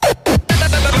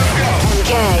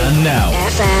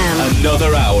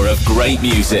of great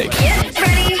music.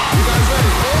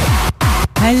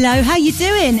 Hello, how you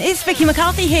doing? It's Vicky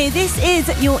McCarthy here. This is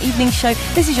your evening show.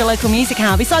 This is your local music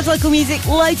hour. Besides local music,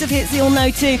 loads of hits you all know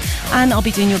too. And I'll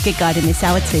be doing your gig guide in this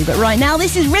hour too. But right now,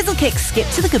 this is Rizzle Kick's Skip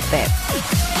to the Good Bit.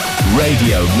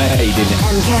 Radio made in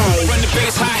MK. Run the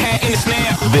bass, hi-hat in the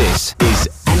snare. This is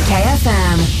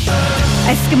MKFM.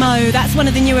 Eskimo, that's one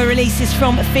of the newer releases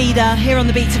from Feeder here on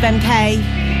the beats of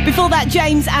MK. Before that,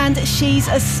 James and She's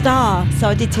a Star. So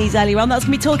I did tease earlier on. That's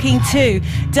going to be talking to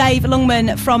Dave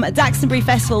Longman from Daxtonbury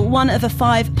Festival, one of a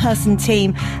 5-person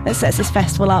team that sets this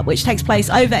festival up, which takes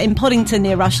place over in Poddington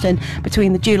near Rushden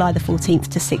between the July the 14th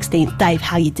to 16th. Dave,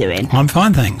 how you doing? I'm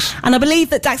fine, thanks. And I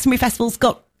believe that Daxtonbury Festival's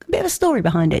got a bit of a story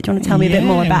behind it. Do you want to tell me a bit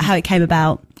more about how it came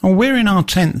about? Well, we're in our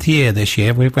 10th year this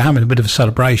year. We're having a bit of a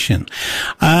celebration.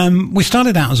 We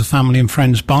started out as a family and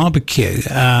friends barbecue,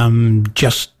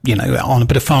 just, on a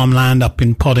bit of farmland up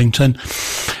in Poddington.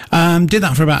 Did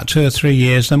that for about 2 or 3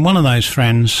 years. Then one of those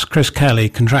friends, Chris Kelly,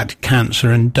 contracted cancer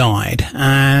and died.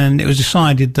 And it was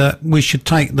decided that we should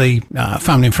take the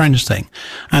family and friends thing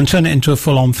and turn it into a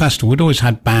full-on festival. We'd always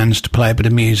had bands to play a bit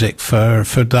of music for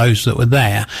those that were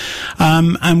there.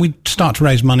 And we'd start to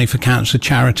raise money for cancer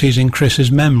charities in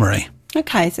Chris's memory.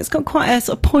 Okay, so it's got quite a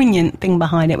sort of poignant thing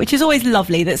behind it, which is always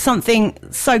lovely that something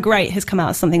so great has come out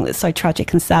of something that's so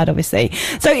tragic and sad, obviously.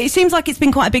 So it seems like it's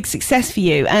been quite a big success for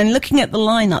you. And looking at the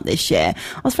lineup this year,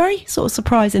 I was very sort of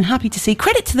surprised and happy to see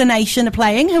Credit to the Nation are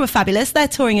playing, who are fabulous. They're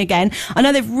touring again. I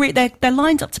know they're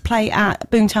lined up to play at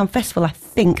Boomtown Festival, I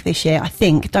think, this year. I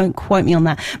think. Don't quote me on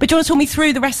that. But do you want to talk me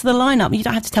through the rest of the lineup? You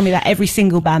don't have to tell me about every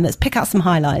single band. Let's pick out some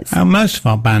highlights. Most of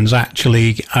our bands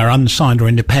actually are unsigned or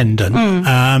independent.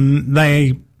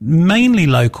 They mainly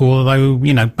local, although,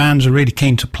 bands are really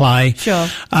keen to play. Sure.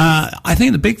 I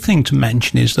think the big thing to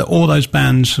mention is that all those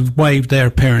bands have waived their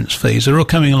appearance fees. They're all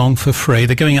coming along for free.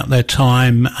 They're giving up their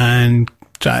time and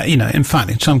in fact,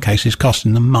 in some cases,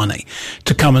 costing them money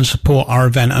to come and support our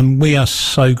event. And we are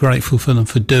so grateful for them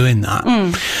for doing that.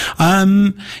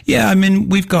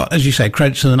 We've got, as you say,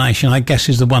 Credit to the Nation, I guess,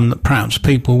 is the one that perhaps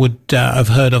people would have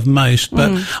heard of most.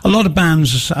 But a lot of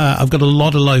bands have got a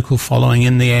lot of local following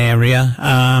in the area.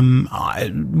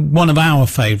 One of our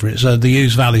favourites are the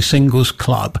Ouse Valley Singles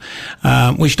Club,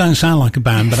 which don't sound like a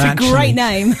band, but actually... a great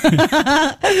name.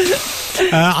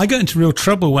 I got into real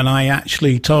trouble when I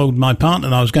actually told my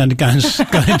partner that I was going to go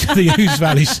into the Ouse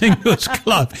Valley Singles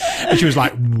Club. And she was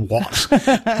like, what?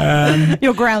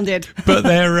 You're grounded. But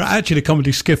they're actually a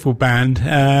comedy skiffle band.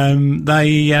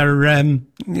 They are,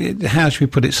 how should we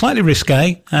put it, slightly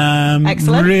risque.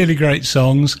 Excellent. Really great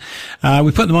songs.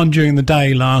 We put them on during the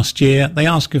day last year. They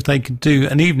asked if they could do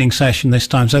an evening session this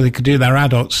time so they could do their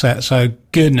adult set. So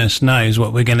goodness knows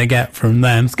what we're going to get from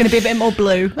them. It's going to be a bit more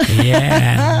blue.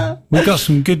 Yeah. We've got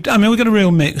some good, we've got a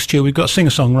real mixture. We've got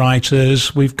singer-songwriters,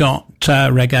 we've got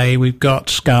reggae, we've got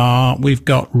ska, we've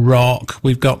got rock,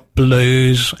 we've got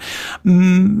blues,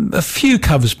 a few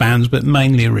covers bands, but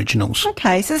mainly originals.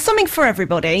 Okay, so there's something for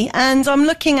everybody. And I'm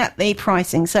looking at the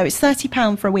pricing. So it's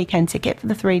 £30 for a weekend ticket for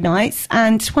the 3 nights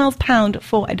and £12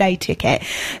 for a day ticket.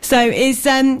 So are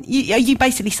you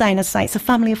basically saying, as I say, it's a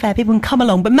family affair, people can come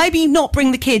along, but maybe not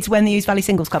bring the kids when the Ouse Valley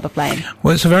Singles Club are playing?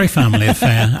 Well, it's a very family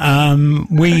affair.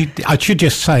 I should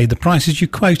just say the prices you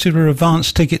quoted are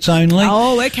advance tickets only.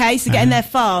 Oh, okay, so getting there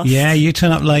fast. Yeah, you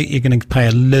turn up late, you're going to pay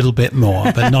a little bit more,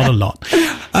 but not a lot.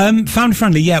 Family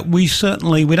friendly, yeah, we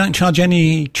don't charge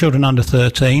any children under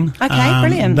 13. Okay,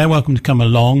 brilliant. They're welcome to come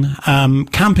along.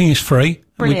 Camping is free.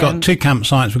 Brilliant. We've got 2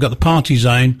 campsites. We've got the party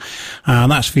zone.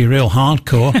 That's for your real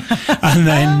hardcore. And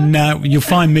then you'll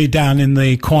find me down in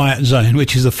the quiet zone,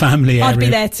 which is the family area. I'd be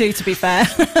there too, to be fair.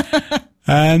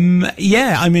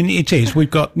 It is. We've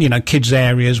got, kids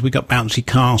areas. We've got bouncy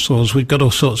castles. We've got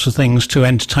all sorts of things to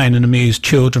entertain and amuse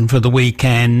children for the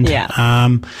weekend. Yeah.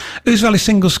 Ouse Valley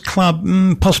Singles Club,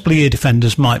 possibly ear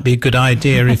defenders might be a good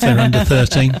idea if they're under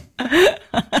 13.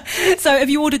 So have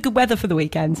you ordered good weather for the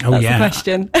weekend? Oh, That's yeah. the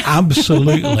question.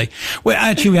 Absolutely. Well,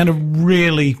 actually, we had a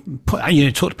really,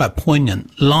 talked about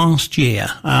poignant. Last year,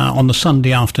 on the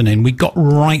Sunday afternoon, we got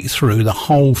right through the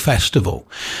whole festival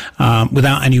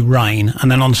without any rain. And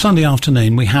then on Sunday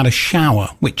afternoon, we had a shower,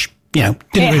 which didn't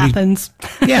really happens.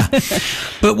 Yeah.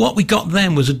 But what we got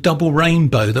then was a double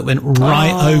rainbow that went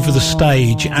right over the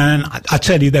stage. And I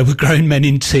tell you, there were grown men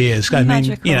in tears.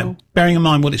 Magical. Bearing in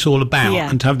mind what it's all about, Yeah.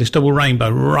 and to have this double rainbow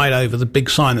right over the big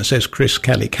sign that says Chris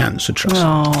Kelly Cancer Trust.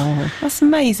 Oh, that's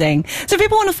amazing. So if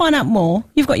people want to find out more,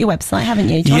 you've got your website, haven't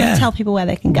you? Do you want to tell people where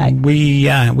they can go? We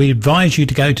advise you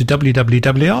to go to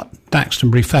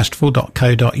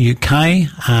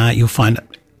www.daxtonburyfestival.co.uk. You'll find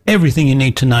everything you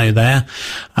need to know there.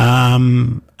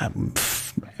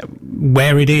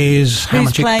 where it is, how Who's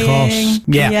much playing, it costs.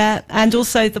 Yeah. And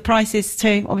also the prices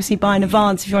to obviously buy in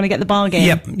advance if you want to get the bargain.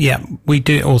 Yep. We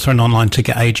do it all through an online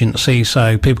ticket agency,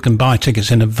 so people can buy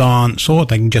tickets in advance or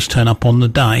they can just turn up on the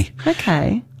day.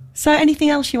 Okay. So anything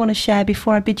else you want to share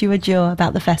before I bid you adieu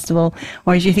about the festival?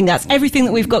 Or do you think that's everything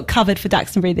that we've got covered for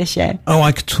Daxtonbury this year? Oh,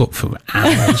 I could talk for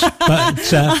hours.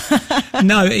 But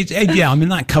no, I mean,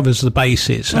 that covers the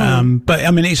bases. But I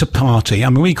mean, it's a party. I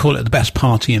mean, we call it the best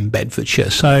party in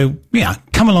Bedfordshire. So, yeah,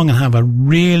 come along and have a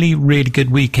really, really good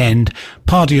weekend.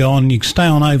 Party on. You can stay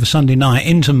on over Sunday night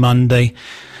into Monday.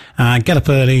 Get up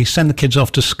early, send the kids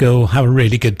off to school, have a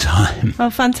really good time.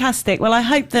 Well, fantastic. Well, I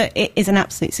hope that it is an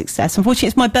absolute success. Unfortunately,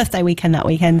 it's my birthday weekend that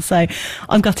weekend, so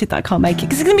I'm gutted that I can't make it.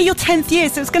 Because it's going to be your 10th year,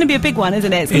 so it's going to be a big one,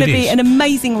 isn't it? It's going to be an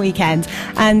amazing weekend.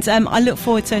 And I look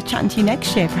forward to chatting to you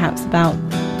next year, perhaps, about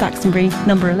Daxtonbury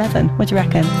number 11. What do you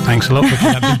reckon? Thanks a lot, Vicky.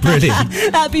 That'd be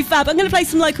brilliant. That'd be fab. I'm going to play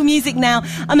some local music now.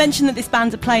 I mentioned that this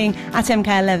band are playing at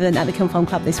MK11 at the Kilfarm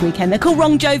Club this weekend. They're called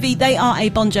Wrong Jovi. They are a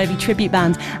Bon Jovi tribute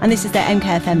band, and this is their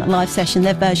MKFM live session,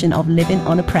 their version of Living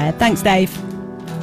on a Prayer. Thanks, Dave.